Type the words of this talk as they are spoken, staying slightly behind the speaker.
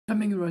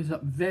Coming right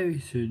up very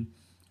soon,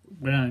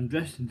 when I'm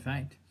dressed in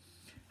fact,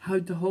 how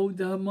to hold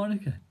the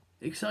harmonica.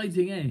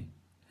 Exciting, eh?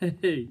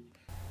 Hey.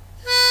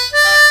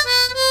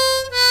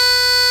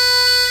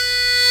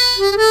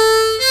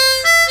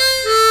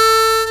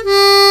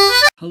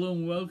 Hello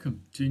and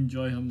welcome to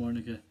Enjoy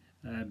Harmonica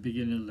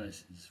beginner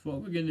lessons.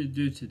 What we're going to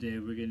do today,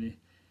 we're going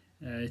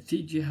to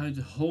teach you how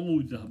to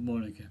hold the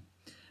harmonica,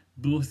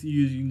 both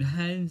using the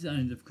hands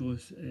and of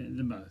course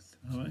the mouth.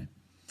 Alright,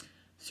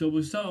 so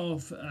we'll start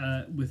off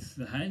with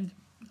the hand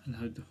and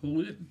how to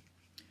hold it.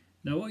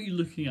 Now what you're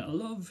looking at, a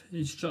lot of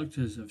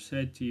instructors have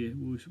said to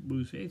you,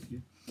 will say to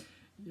you,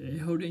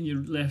 hold it in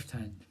your left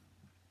hand.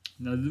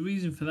 Now the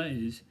reason for that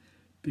is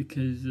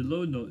because the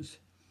low notes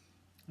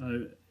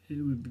are,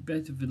 it would be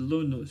better for the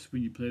low notes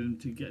when you play them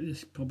to get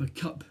this proper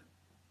cup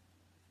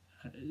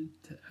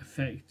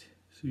effect.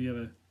 So you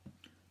have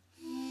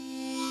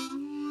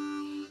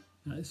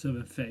that sort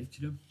of effect,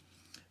 you know.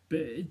 But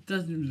it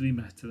doesn't really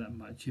matter that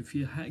much. If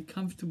you're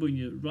comfortable in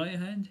your right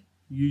hand,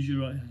 use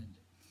your right hand.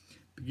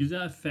 Because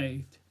that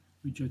effect,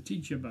 which I'll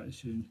teach you about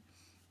soon,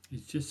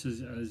 is just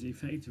as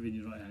effective in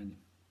your right hand.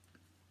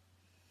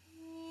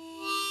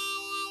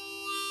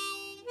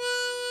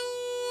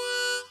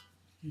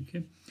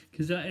 Okay,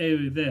 because that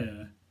area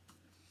there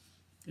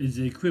is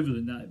the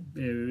equivalent, that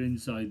area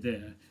inside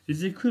there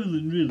is the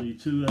equivalent really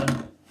to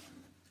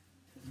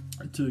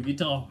a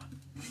guitar.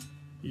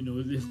 You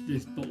know, this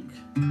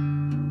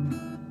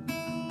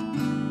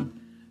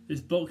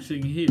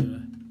boxing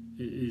here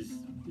is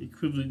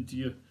equivalent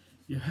to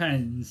your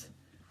hands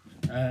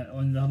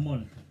on the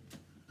harmonica.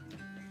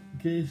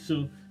 Okay,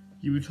 so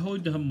you would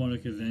hold the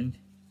harmonica then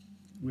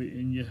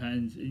in your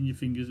hands, in your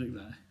fingers like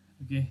that.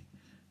 Okay,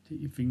 take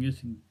your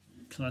fingers and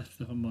clasp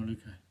the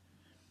harmonica.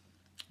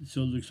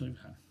 So it looks like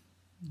that.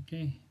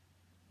 Okay,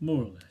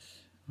 more or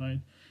less.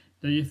 Right.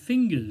 Now your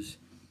fingers,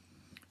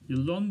 your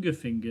longer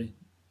finger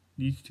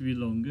needs to be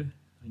longer,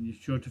 and your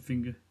shorter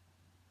finger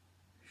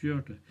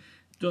shorter.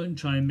 Don't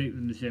try and make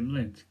them the same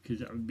length, because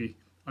that would be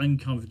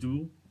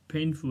uncomfortable,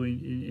 painful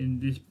in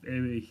this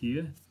area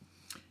here,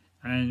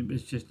 and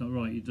it's just not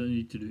right. You don't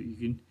need to do it. You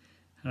can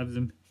have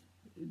them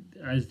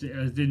as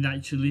they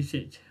naturally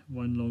sit,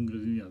 one longer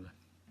than the other.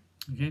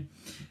 Okay.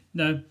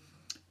 Now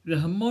the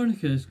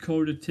harmonica is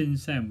called a tin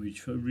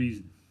sandwich for a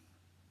reason.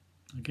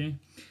 Okay,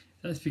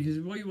 that's because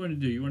what you want to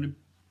do, you want to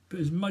put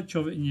as much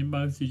of it in your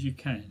mouth as you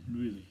can,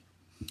 really,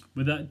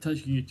 without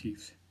touching your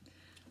teeth.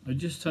 I'll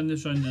just turn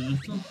this around a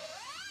little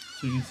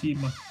so you can see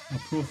my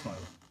profile.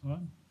 All right.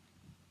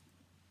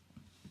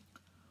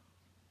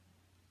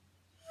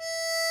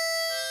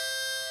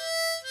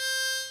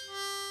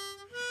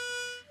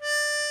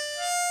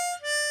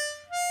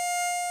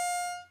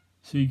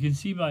 So you can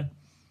see my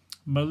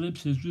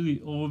lips is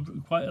really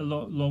quite a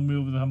long way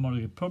over the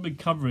harmonica, probably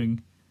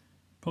covering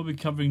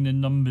the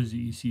numbers that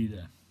you see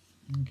there.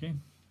 Okay.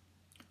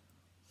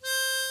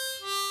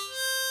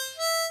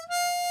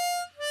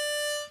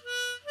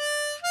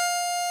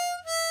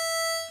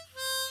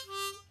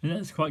 And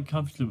that's quite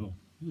comfortable.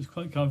 It's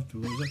quite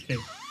comfortable. It's okay.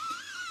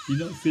 You're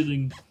not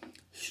feeling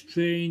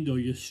strained or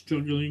you're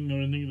struggling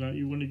or anything like that.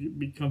 You want to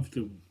be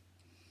comfortable.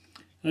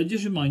 I'll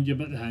just remind you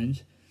about the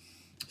hands.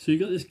 So you've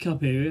got this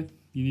cup area.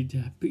 You need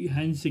to put your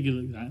hands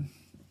together like that,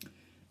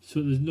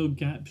 so there's no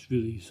gaps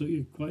really. So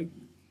you're quite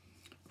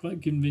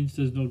convinced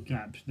there's no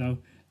gaps. Now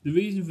the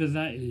reason for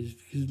that is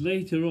because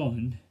later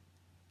on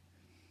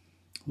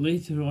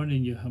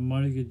in your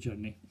harmonica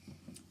journey,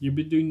 you'll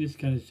be doing this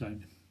kind of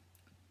sound.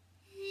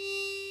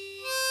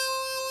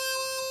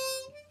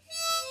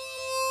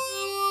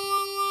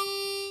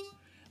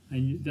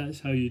 And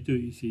that's how you do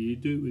it. You see, you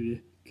do it with your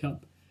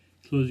cup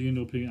closing and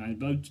opening your hand.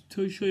 But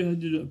I'll show you how to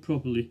do it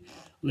properly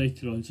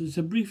later on. So it's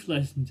a brief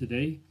lesson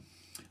today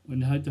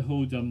on how to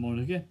hold the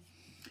harmonica,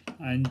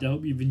 and I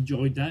hope you've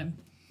enjoyed that.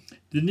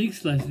 The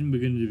next lesson we're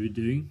going to be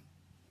doing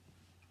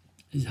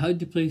is how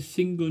to play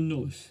single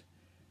notes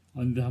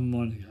on the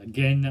harmonica.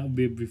 Again, that will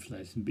be a brief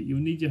lesson, but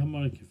you'll need your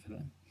harmonica for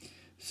that.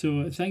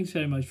 So thanks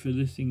very much for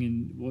listening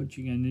and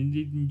watching and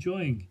indeed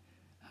enjoying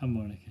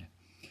harmonica.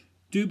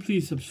 Do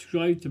please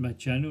subscribe to my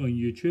channel on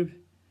YouTube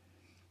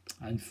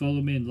and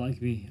follow me and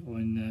like me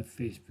on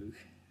Facebook.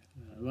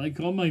 Like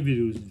all my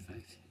videos, in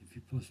fact, if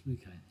you possibly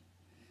can,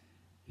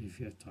 if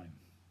you have time.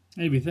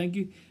 Anyway, thank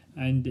you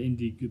and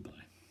indeed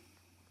goodbye.